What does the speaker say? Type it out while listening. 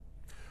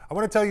I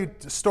want to tell you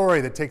a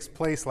story that takes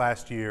place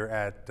last year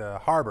at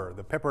Harbor,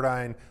 the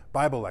Pepperdine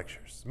Bible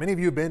Lectures. Many of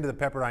you have been to the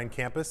Pepperdine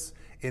campus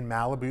in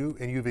Malibu,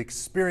 and you've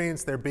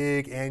experienced their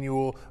big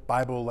annual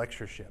Bible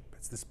lectureship.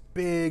 It's this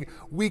big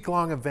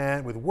week-long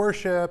event with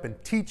worship and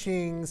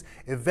teachings,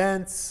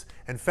 events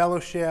and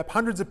fellowship.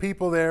 Hundreds of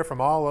people there from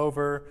all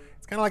over.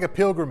 It's kind of like a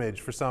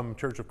pilgrimage for some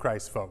Church of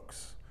Christ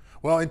folks.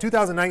 Well, in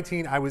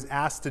 2019, I was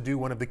asked to do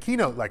one of the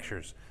keynote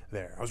lectures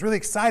there. I was really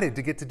excited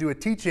to get to do a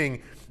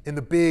teaching in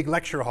the big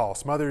lecture hall,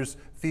 Smothers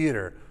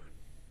Theater.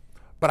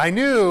 But I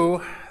knew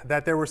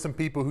that there were some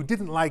people who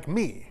didn't like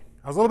me.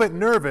 I was a little bit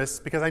nervous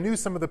because I knew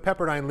some of the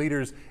Pepperdine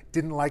leaders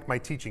didn't like my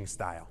teaching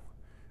style.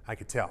 I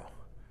could tell.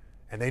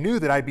 And they knew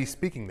that I'd be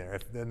speaking there.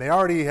 And they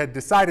already had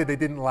decided they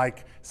didn't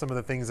like some of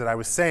the things that I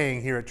was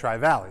saying here at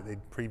Tri-Valley.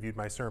 They'd previewed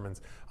my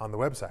sermons on the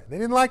website. They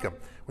didn't like them,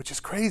 which is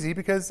crazy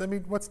because,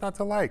 what's not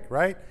to like,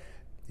 right?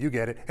 You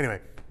get it.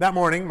 Anyway, that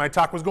morning, my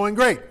talk was going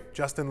great.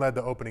 Justin led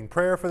the opening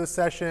prayer for the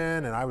session,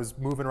 and I was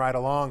moving right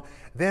along.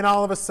 Then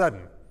all of a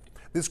sudden,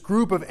 this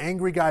group of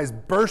angry guys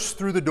burst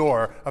through the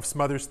door of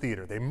Smothers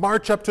Theater. They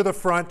march up to the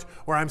front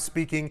where I'm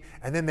speaking,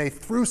 and then they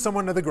threw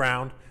someone to the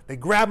ground. They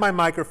grabbed my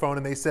microphone,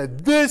 and they said,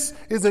 "This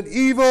is an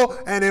evil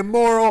and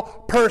immoral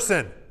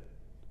person.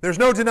 There's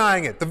no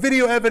denying it. The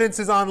video evidence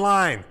is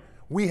online.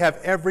 We have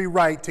every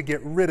right to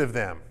get rid of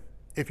them.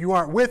 If you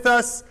aren't with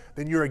us,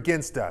 then you're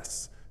against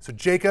us. So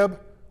Jacob,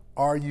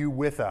 are you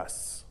with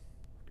us?"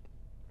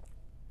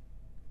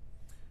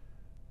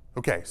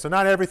 Okay, so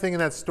not everything in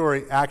that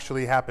story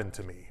actually happened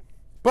to me.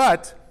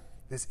 But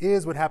this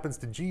is what happens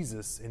to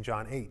Jesus in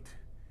John 8.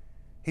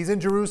 He's in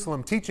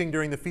Jerusalem teaching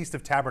during the Feast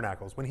of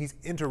Tabernacles when he's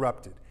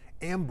interrupted,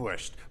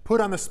 ambushed, put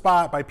on the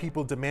spot by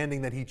people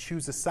demanding that he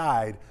choose a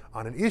side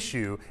on an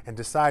issue and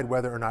decide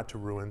whether or not to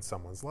ruin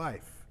someone's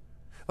life.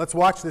 Let's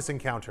watch this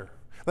encounter.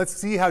 Let's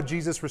see how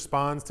Jesus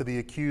responds to the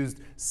accused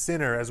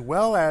sinner as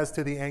well as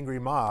to the angry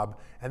mob,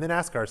 and then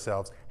ask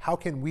ourselves, how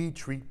can we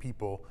treat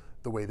people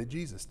the way that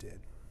Jesus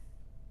did?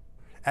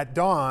 At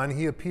dawn,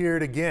 he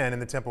appeared again in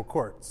the temple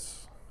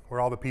courts, where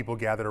all the people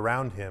gathered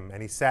around him,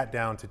 and he sat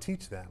down to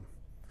teach them.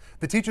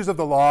 The teachers of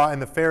the law and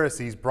the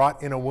Pharisees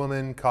brought in a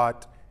woman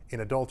caught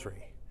in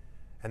adultery,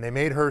 and they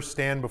made her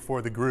stand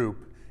before the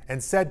group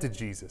and said to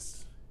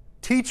Jesus,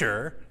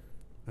 "Teacher,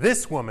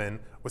 this woman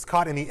was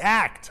caught in the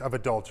act of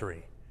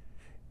adultery.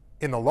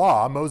 In the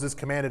law, Moses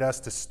commanded us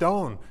to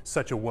stone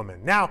such a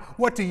woman. Now,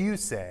 what do you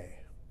say?"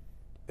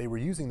 They were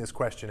using this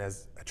question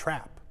as a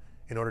trap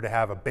in order to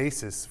have a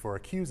basis for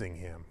accusing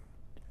him.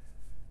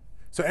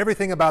 So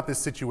everything about this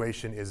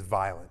situation is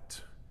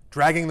violent.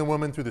 Dragging the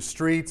woman through the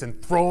streets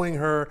and throwing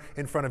her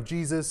in front of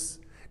Jesus,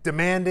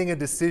 demanding a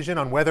decision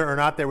on whether or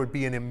not there would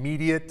be an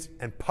immediate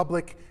and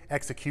public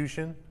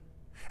execution,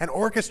 and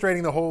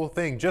orchestrating the whole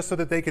thing just so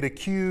that they could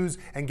accuse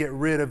and get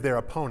rid of their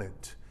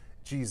opponent,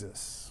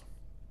 Jesus.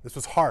 This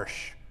was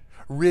harsh,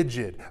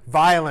 rigid,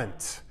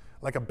 violent,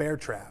 like a bear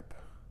trap.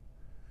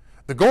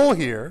 The goal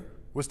here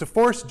was to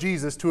force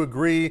Jesus to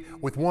agree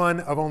with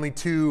one of only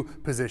two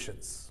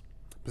positions.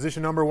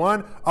 Position number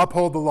one,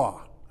 uphold the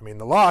law.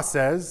 The law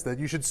says that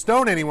you should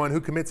stone anyone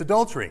who commits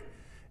adultery.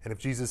 And if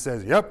Jesus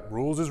says, "Yep,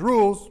 rules is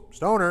rules,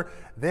 stone her,"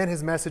 then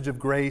his message of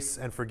grace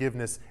and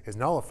forgiveness is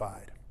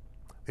nullified.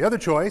 The other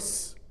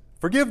choice,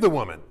 forgive the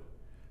woman.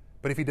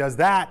 But if he does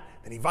that,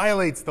 then he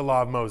violates the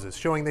law of Moses,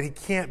 showing that he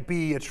can't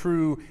be a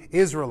true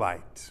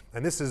Israelite.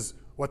 And this is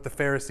what the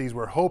Pharisees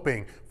were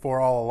hoping for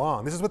all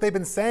along. This is what they've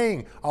been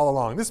saying all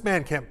along. This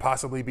man can't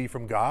possibly be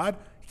from God.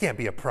 He can't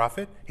be a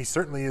prophet. He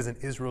certainly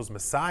isn't Israel's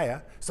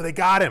Messiah. So they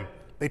got him.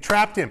 They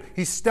trapped him.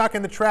 He's stuck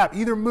in the trap.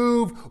 Either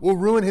move will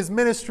ruin his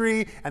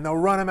ministry, and they'll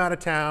run him out of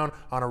town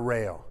on a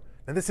rail.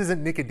 And this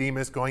isn't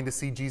Nicodemus going to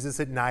see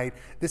Jesus at night.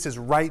 This is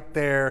right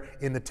there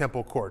in the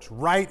temple courts,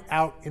 right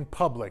out in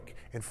public,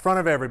 in front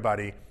of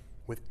everybody,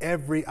 with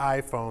every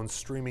iPhone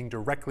streaming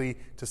directly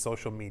to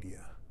social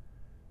media.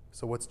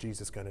 So what's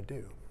Jesus going to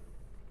do?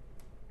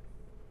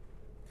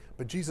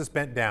 But Jesus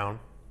bent down,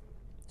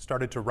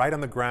 started to write on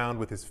the ground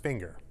with his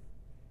finger.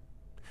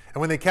 And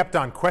when they kept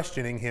on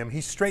questioning him, he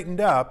straightened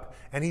up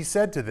and he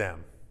said to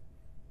them,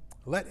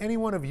 "Let any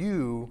one of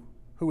you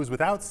who is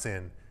without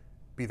sin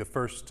be the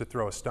first to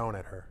throw a stone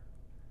at her."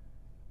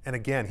 And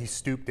again, he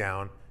stooped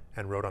down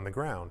and wrote on the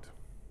ground.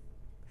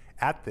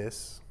 At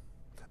this,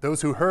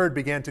 those who heard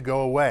began to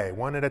go away,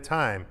 one at a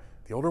time,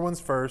 the older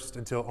ones first,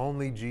 until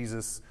only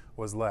Jesus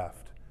was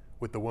left,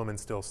 with the woman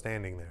still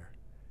standing there.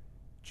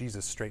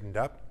 Jesus straightened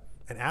up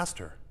and asked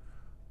her,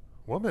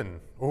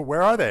 "Woman,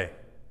 where are they?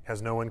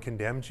 Has no one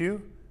condemned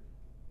you?"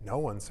 "No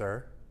one,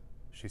 sir,"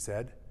 she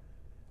said.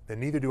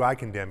 "Then neither do I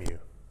condemn you,"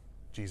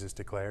 Jesus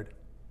declared.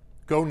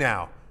 "Go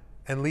now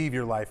and leave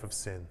your life of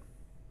sin."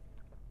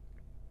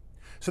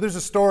 So there's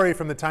a story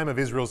from the time of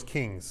Israel's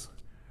kings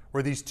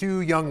where these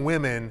two young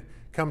women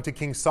come to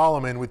King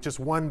Solomon with just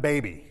one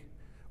baby.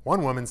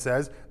 One woman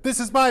says, "This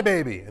is my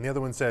baby." And the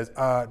other one says,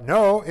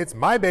 "No, it's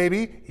my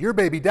baby. Your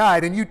baby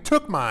died and you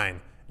took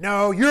mine."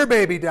 "No, your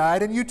baby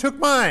died and you took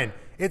mine.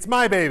 It's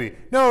my baby."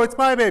 "No, it's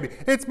my baby.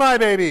 It's my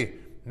baby."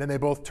 And then they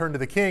both turn to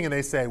the king and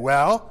they say,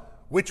 "Well,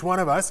 which one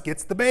of us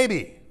gets the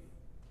baby?"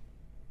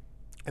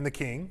 And the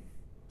king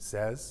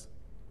says,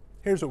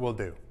 here's what we'll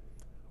do.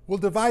 We'll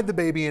divide the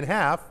baby in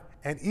half,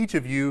 and each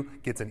of you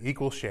gets an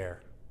equal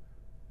share.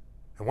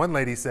 And one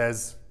lady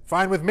says,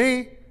 fine with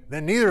me,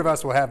 then neither of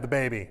us will have the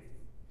baby.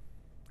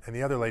 And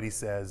the other lady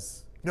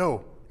says,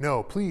 no,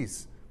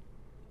 please,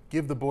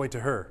 give the boy to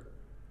her.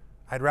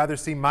 I'd rather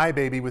see my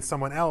baby with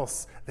someone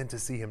else than to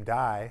see him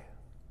die.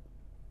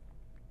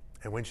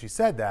 And when she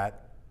said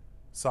that,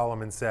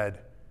 Solomon said,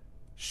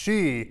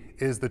 she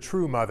is the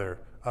true mother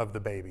of the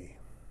baby.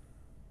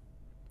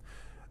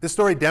 This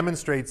story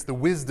demonstrates the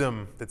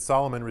wisdom that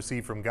Solomon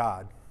received from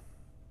God.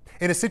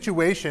 In a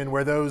situation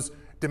where those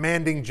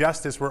demanding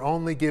justice were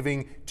only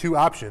giving two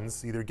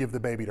options, either give the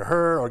baby to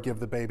her or give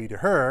the baby to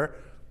her,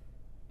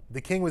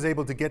 the king was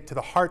able to get to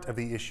the heart of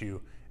the issue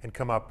and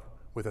come up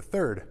with a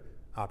third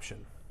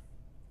option.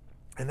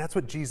 And that's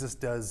what Jesus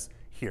does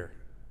here.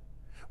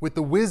 With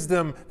the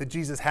wisdom that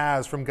Jesus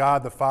has from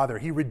God the Father,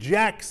 he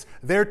rejects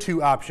their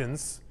two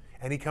options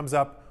and he comes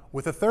up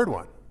with a third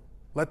one.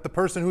 Let the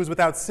person who is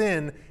without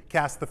sin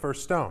cast the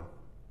first stone.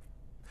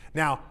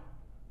 Now,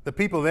 the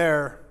people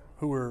there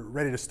who were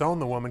ready to stone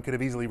the woman could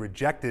have easily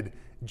rejected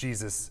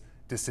Jesus'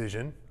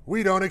 decision.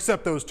 We don't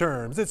accept those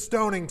terms. It's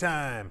stoning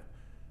time.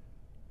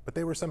 But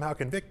they were somehow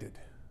convicted.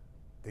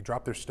 They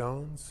dropped their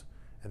stones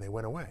and they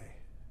went away.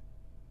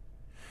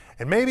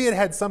 And maybe it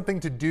had something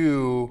to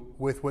do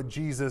with what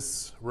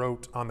Jesus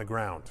wrote on the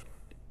ground.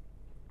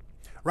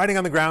 Writing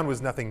on the ground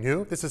was nothing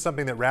new. This is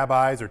something that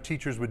rabbis or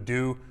teachers would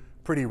do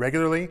pretty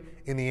regularly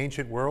in the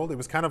ancient world. It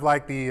was kind of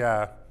like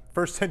the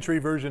first century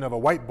version of a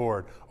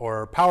whiteboard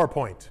or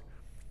PowerPoint.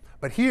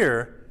 But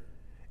here,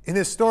 in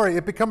this story,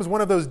 it becomes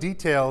one of those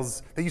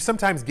details that you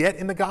sometimes get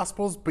in the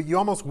Gospels, but you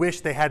almost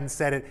wish they hadn't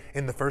said it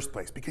in the first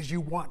place because you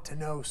want to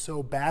know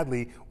so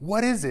badly,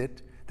 what is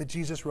it that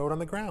Jesus wrote on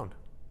the ground?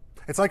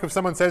 It's like if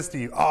someone says to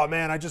you, oh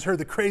man, I just heard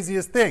the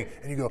craziest thing.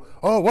 And you go,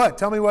 oh, what?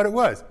 Tell me what it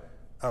was.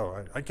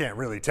 Oh, I can't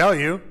really tell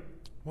you.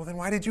 Well, then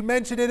why did you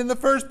mention it in the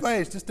first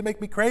place? Just to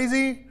make me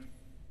crazy?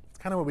 It's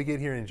kind of what we get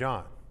here in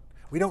John.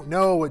 We don't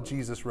know what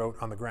Jesus wrote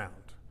on the ground,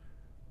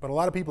 but a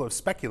lot of people have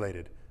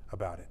speculated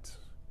about it.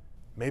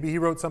 Maybe he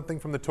wrote something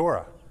from the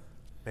Torah.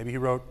 Maybe he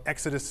wrote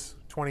Exodus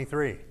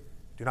 23.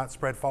 Do not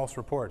spread false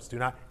reports. Do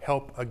not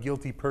help a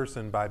guilty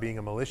person by being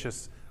a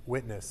malicious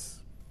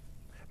witness.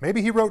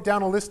 Maybe he wrote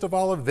down a list of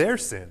all of their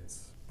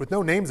sins with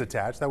no names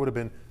attached. That would have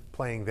been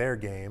playing their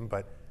game,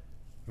 but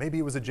maybe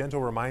it was a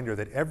gentle reminder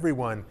that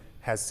everyone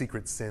has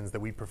secret sins that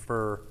we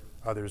prefer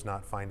others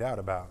not find out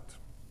about.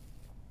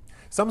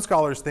 Some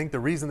scholars think the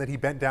reason that he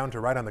bent down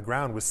to write on the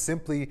ground was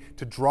simply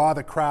to draw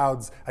the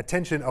crowd's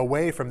attention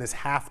away from this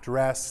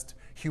half-dressed,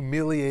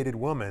 humiliated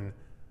woman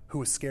who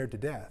was scared to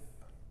death.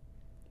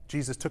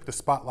 Jesus took the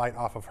spotlight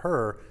off of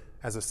her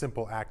as a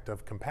simple act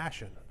of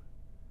compassion.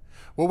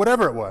 Well,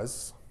 whatever it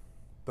was,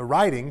 the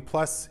writing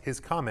plus his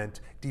comment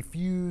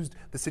diffused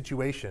the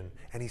situation,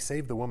 and he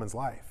saved the woman's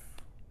life.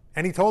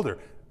 And he told her,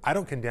 I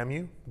don't condemn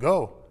you.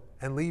 Go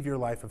and leave your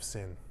life of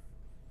sin.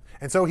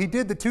 And so he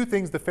did the two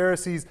things the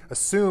Pharisees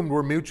assumed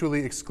were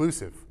mutually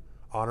exclusive,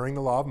 honoring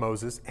the law of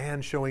Moses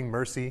and showing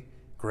mercy,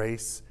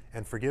 grace,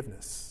 and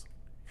forgiveness.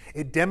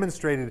 It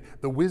demonstrated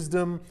the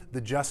wisdom,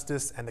 the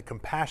justice, and the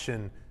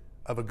compassion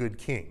of a good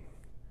king.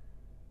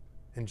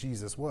 And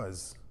Jesus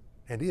was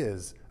and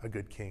is a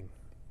good king.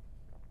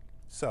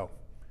 So,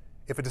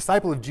 if a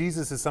disciple of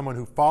Jesus is someone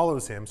who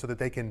follows him so that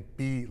they can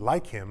be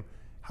like him,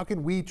 how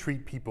can we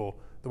treat people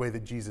the way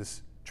that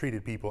Jesus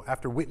treated people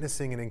after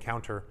witnessing an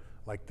encounter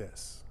like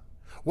this?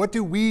 What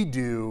do we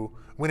do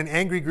when an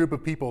angry group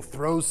of people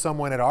throws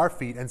someone at our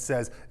feet and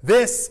says,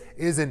 this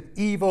is an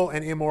evil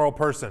and immoral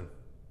person?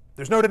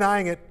 There's no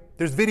denying it.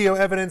 There's video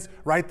evidence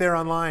right there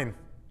online.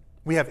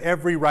 We have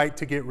every right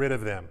to get rid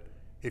of them.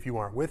 If you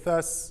aren't with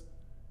us,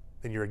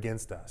 then you're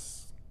against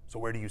us. So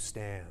where do you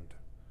stand?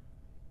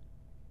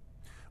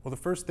 Well, the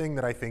first thing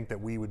that I think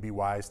that we would be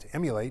wise to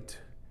emulate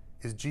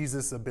is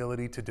Jesus'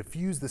 ability to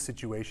diffuse the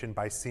situation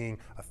by seeing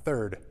a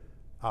third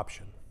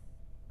option.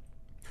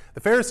 The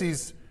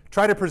Pharisees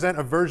try to present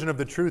a version of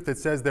the truth that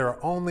says there are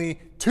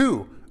only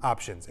two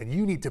options, and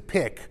you need to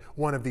pick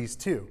one of these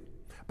two.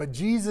 But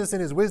Jesus,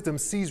 in his wisdom,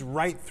 sees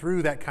right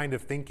through that kind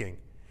of thinking.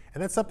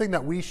 And that's something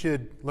that we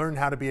should learn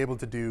how to be able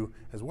to do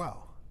as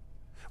well.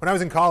 When I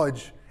was in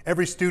college,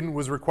 every student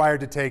was required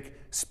to take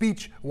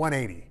Speech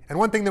 180. And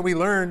one thing that we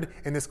learned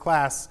in this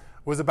class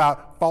was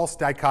about false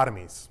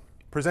dichotomies,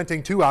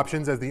 presenting two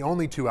options as the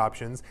only two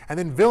options, and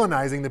then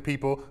villainizing the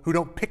people who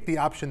don't pick the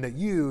option that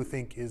you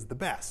think is the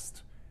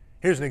best.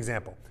 Here's an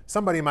example.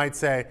 Somebody might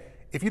say,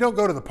 if you don't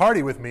go to the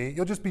party with me,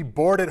 you'll just be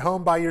bored at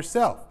home by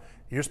yourself.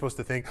 You're supposed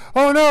to think,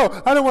 oh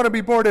no, I don't want to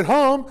be bored at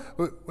home.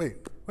 Wait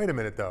a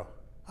minute though.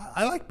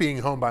 I like being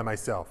home by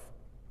myself.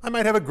 I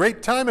might have a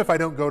great time if I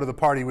don't go to the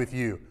party with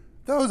you.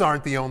 Those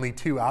aren't the only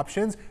two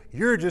options.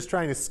 You're just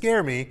trying to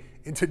scare me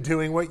into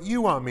doing what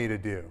you want me to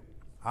do.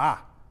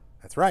 Ah,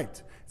 that's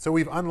right. So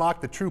we've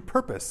unlocked the true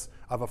purpose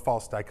of a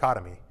false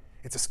dichotomy.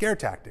 It's a scare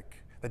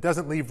tactic that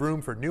doesn't leave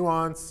room for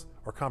nuance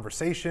or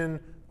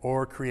conversation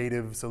or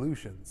creative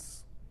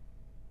solutions.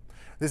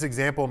 This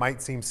example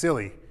might seem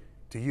silly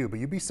to you, but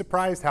you'd be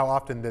surprised how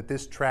often that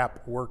this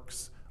trap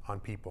works on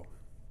people.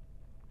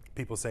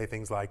 People say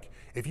things like,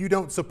 if you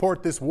don't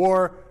support this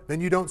war,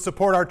 then you don't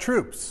support our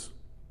troops.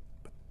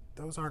 But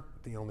those aren't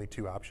the only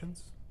two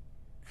options.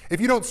 If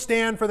you don't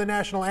stand for the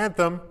national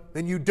anthem,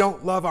 then you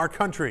don't love our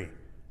country.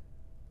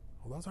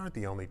 Well, those aren't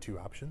the only two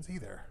options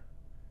either.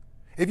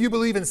 If you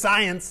believe in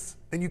science,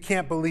 then you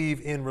can't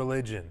believe in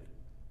religion.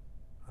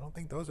 I don't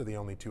think those are the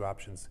only two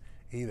options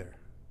either.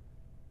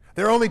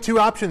 There are only two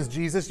options,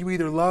 Jesus. You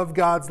either love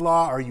God's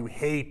law or you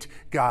hate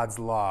God's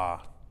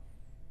law.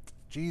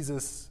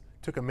 Jesus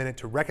took a minute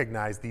to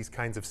recognize these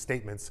kinds of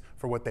statements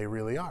for what they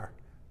really are,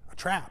 a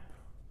trap.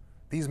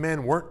 These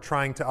men weren't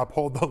trying to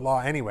uphold the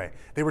law anyway.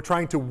 They were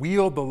trying to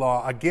wield the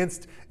law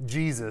against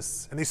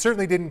Jesus, and they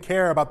certainly didn't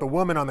care about the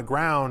woman on the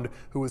ground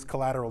who was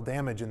collateral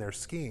damage in their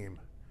scheme.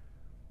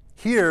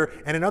 Here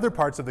and in other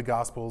parts of the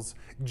Gospels,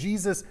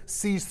 Jesus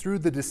sees through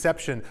the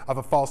deception of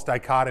a false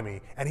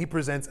dichotomy, and he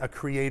presents a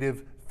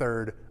creative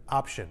third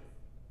option.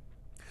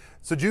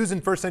 So Jews in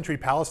first century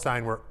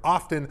Palestine were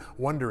often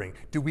wondering,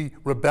 do we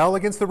rebel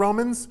against the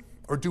Romans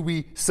or do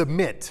we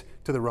submit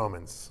to the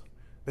Romans?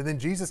 But then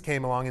Jesus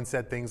came along and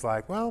said things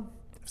like, well,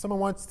 if someone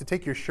wants to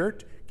take your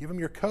shirt, give him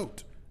your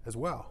coat as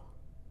well.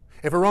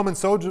 If a Roman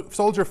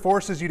soldier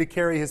forces you to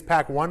carry his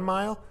pack 1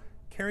 mile,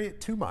 carry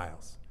it 2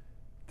 miles.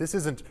 This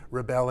isn't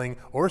rebelling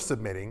or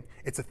submitting.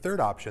 It's a third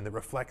option that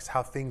reflects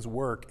how things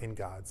work in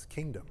God's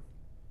kingdom.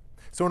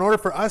 So in order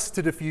for us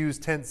to diffuse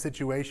tense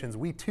situations,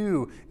 we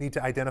too need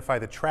to identify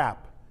the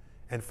trap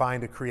and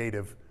find a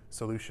creative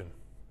solution.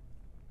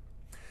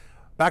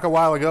 Back a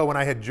while ago when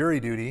I had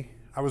jury duty,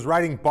 I was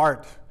riding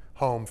Bart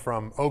home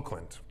from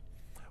Oakland.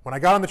 When I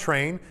got on the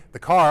train, the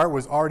car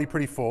was already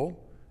pretty full,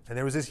 and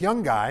there was this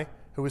young guy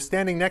who was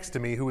standing next to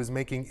me who was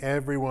making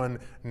everyone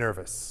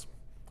nervous.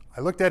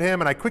 I looked at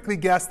him and I quickly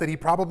guessed that he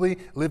probably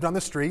lived on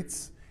the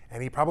streets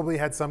and he probably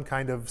had some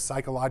kind of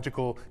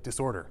psychological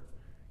disorder.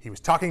 He was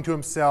talking to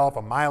himself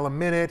a mile a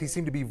minute. He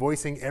seemed to be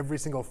voicing every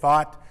single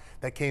thought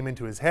that came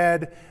into his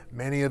head.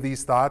 Many of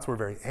these thoughts were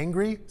very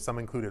angry. Some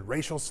included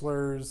racial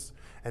slurs,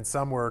 and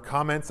some were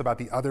comments about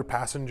the other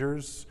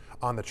passengers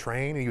on the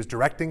train. He was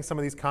directing some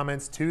of these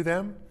comments to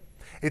them.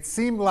 It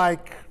seemed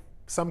like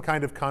some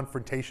kind of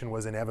confrontation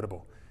was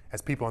inevitable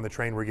as people on the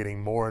train were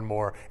getting more and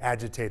more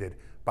agitated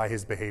by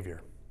his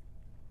behavior.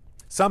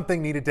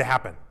 Something needed to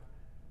happen.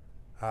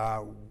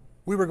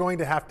 We were going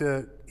to have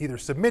to either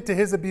submit to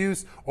his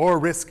abuse or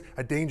risk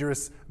a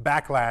dangerous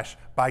backlash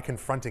by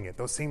confronting it.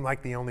 Those seemed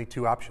like the only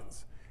two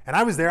options. And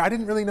I was there. I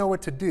didn't really know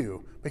what to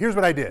do. But here's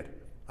what I did.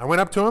 I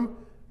went up to him,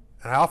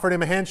 and I offered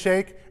him a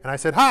handshake, and I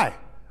said, "Hi,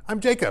 I'm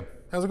Jacob.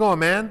 How's it going,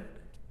 man?"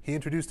 He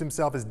introduced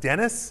himself as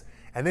Dennis,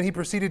 and then he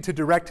proceeded to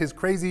direct his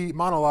crazy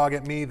monologue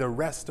at me the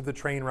rest of the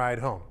train ride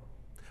home.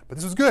 But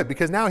this was good,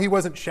 because now he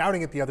wasn't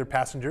shouting at the other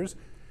passengers.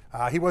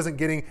 He wasn't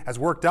getting as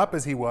worked up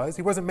as he was.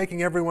 He wasn't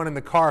making everyone in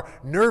the car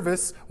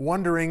nervous,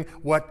 wondering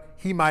what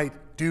he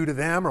might do to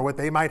them or what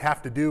they might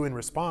have to do in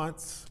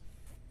response.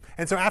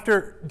 And so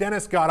after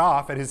Dennis got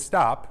off at his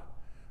stop,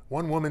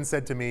 one woman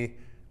said to me,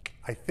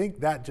 "I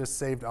think that just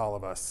saved all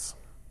of us."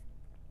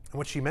 And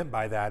what she meant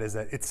by that is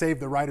that it saved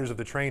the riders of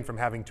the train from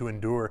having to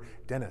endure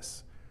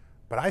Dennis.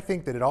 But I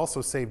think that it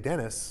also saved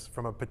Dennis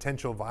from a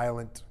potential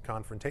violent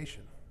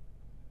confrontation.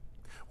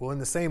 Well, in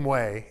the same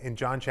way, in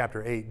John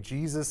chapter 8,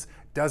 Jesus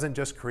doesn't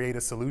just create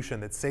a solution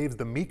that saves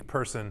the meek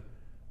person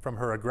from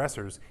her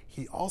aggressors.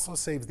 He also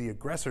saves the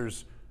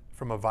aggressors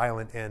from a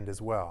violent end as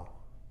well.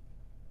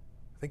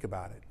 Think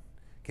about it.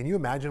 Can you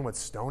imagine what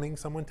stoning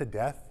someone to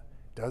death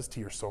does to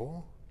your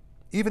soul?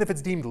 Even if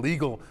it's deemed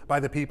legal by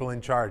the people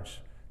in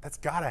charge, that's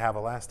got to have a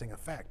lasting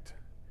effect.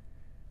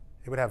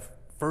 It would have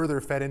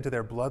further fed into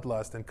their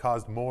bloodlust and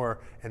caused more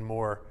and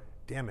more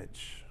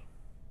damage.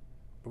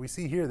 But we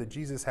see here that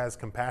Jesus has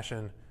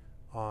compassion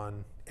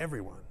on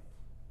everyone.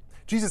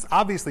 Jesus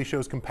obviously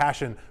shows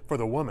compassion for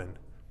the woman,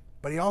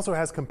 but he also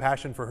has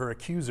compassion for her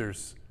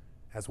accusers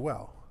as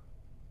well.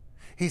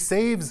 He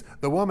saves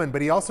the woman,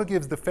 but he also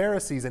gives the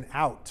Pharisees an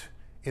out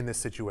in this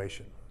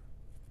situation.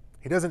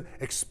 He doesn't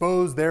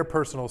expose their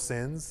personal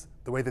sins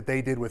the way that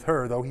they did with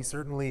her, though he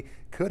certainly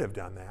could have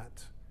done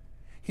that.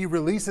 He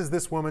releases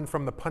this woman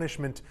from the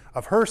punishment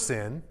of her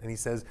sin, and he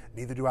says,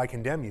 "Neither do I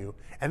condemn you."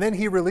 And then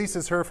he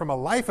releases her from a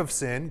life of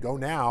sin. "Go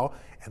now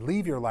and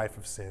leave your life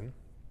of sin."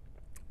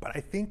 But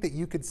I think that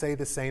you could say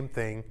the same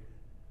thing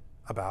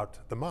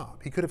about the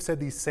mob. He could have said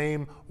these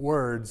same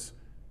words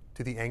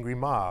to the angry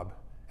mob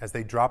as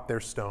they dropped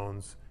their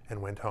stones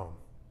and went home.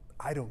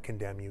 "I don't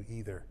condemn you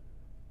either.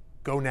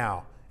 Go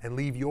now and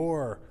leave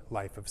your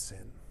life of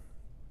sin."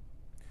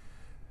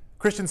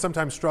 Christians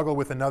sometimes struggle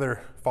with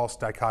another false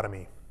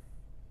dichotomy.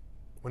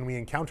 When we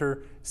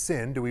encounter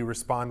sin, do we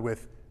respond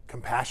with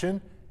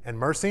compassion and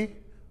mercy,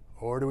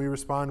 or do we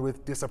respond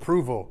with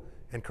disapproval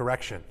and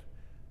correction?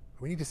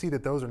 We need to see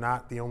that those are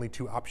not the only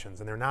two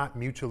options, and they're not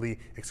mutually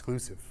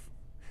exclusive.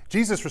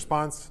 Jesus'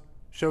 response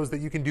shows that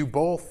you can do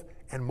both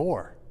and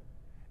more.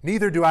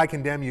 "Neither do I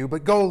condemn you,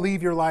 but go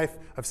leave your life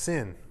of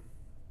sin."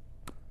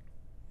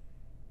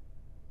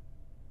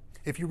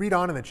 If you read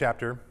on in the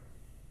chapter,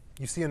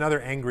 You see another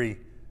angry,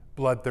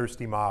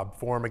 bloodthirsty mob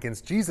form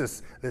against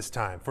Jesus this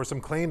time for some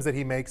claims that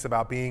he makes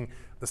about being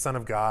the Son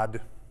of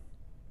God.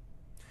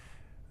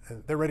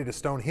 They're ready to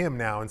stone him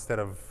now instead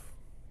of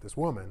this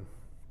woman.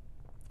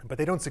 But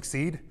they don't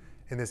succeed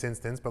in this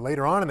instance. But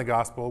later on in the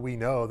gospel, we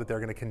know that they're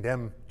going to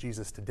condemn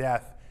Jesus to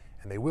death,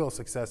 and they will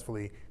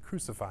successfully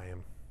crucify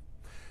him.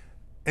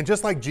 And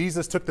just like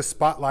Jesus took the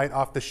spotlight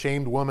off the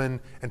shamed woman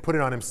and put it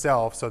on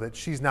himself so that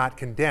she's not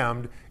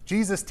condemned,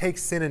 Jesus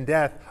takes sin and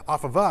death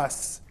off of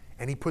us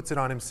and he puts it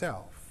on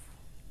himself.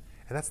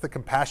 And that's the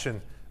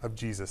compassion of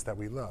Jesus that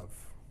we love.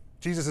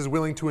 Jesus is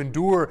willing to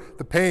endure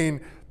the pain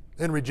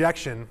and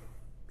rejection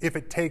if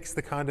it takes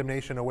the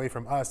condemnation away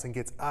from us and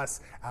gets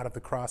us out of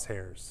the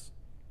crosshairs.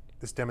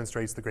 This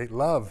demonstrates the great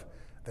love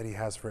that he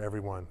has for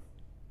everyone.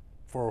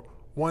 For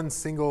one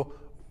single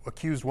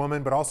accused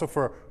woman, but also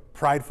for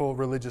prideful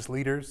religious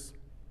leaders,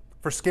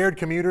 for scared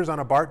commuters on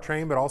a BART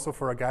train, but also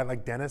for a guy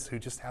like Dennis who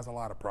just has a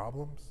lot of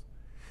problems.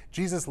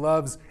 Jesus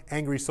loves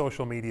angry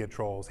social media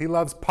trolls. He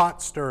loves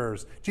pot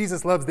stirrers.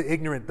 Jesus loves the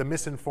ignorant, the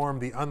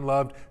misinformed, the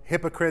unloved,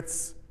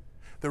 hypocrites,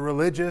 the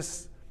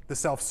religious, the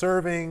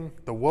self-serving,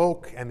 the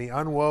woke, and the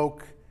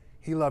unwoke.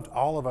 He loved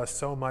all of us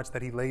so much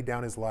that he laid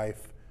down his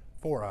life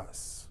for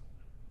us.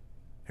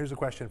 Here's a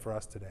question for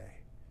us today.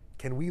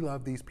 Can we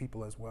love these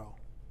people as well?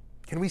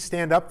 Can we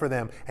stand up for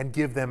them and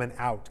give them an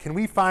out? Can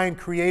we find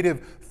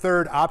creative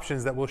third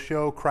options that will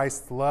show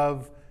Christ's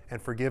love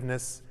and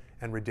forgiveness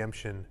and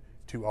redemption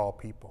to all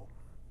people?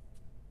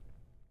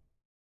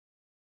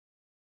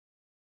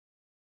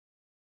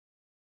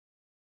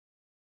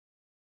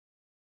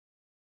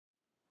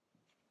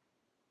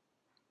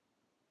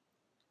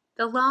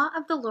 The law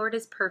of the Lord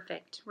is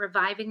perfect,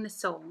 reviving the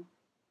soul.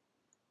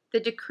 The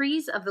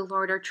decrees of the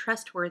Lord are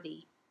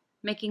trustworthy,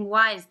 making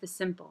wise the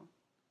simple.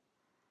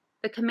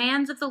 The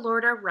commands of the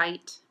Lord are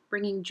right,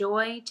 bringing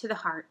joy to the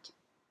heart.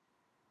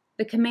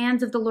 The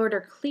commands of the Lord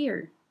are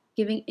clear,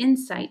 giving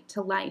insight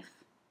to life.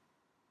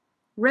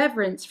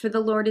 Reverence for the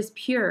Lord is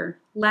pure,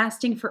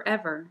 lasting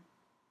forever.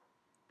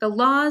 The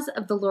laws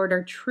of the Lord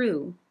are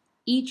true,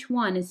 each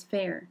one is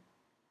fair.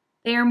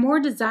 They are more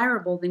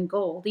desirable than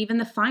gold, even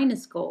the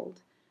finest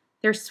gold.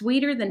 They're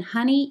sweeter than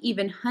honey,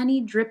 even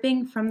honey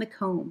dripping from the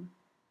comb.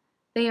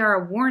 They are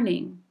a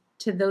warning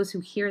to those who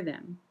hear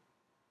them,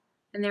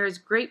 and there is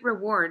great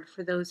reward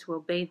for those who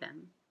obey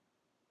them.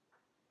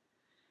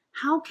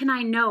 How can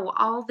I know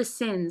all the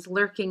sins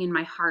lurking in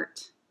my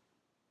heart?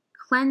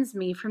 Cleanse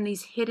me from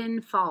these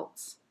hidden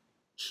faults.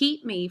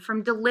 Keep me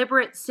from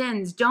deliberate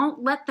sins.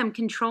 Don't let them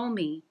control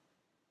me.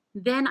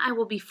 Then I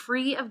will be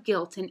free of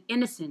guilt and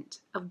innocent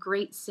of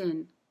great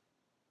sin.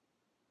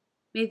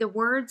 May the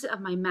words of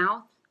my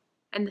mouth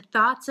and the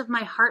thoughts of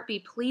my heart be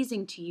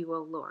pleasing to you,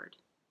 O Lord,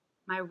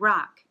 my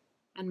rock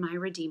and my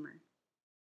redeemer.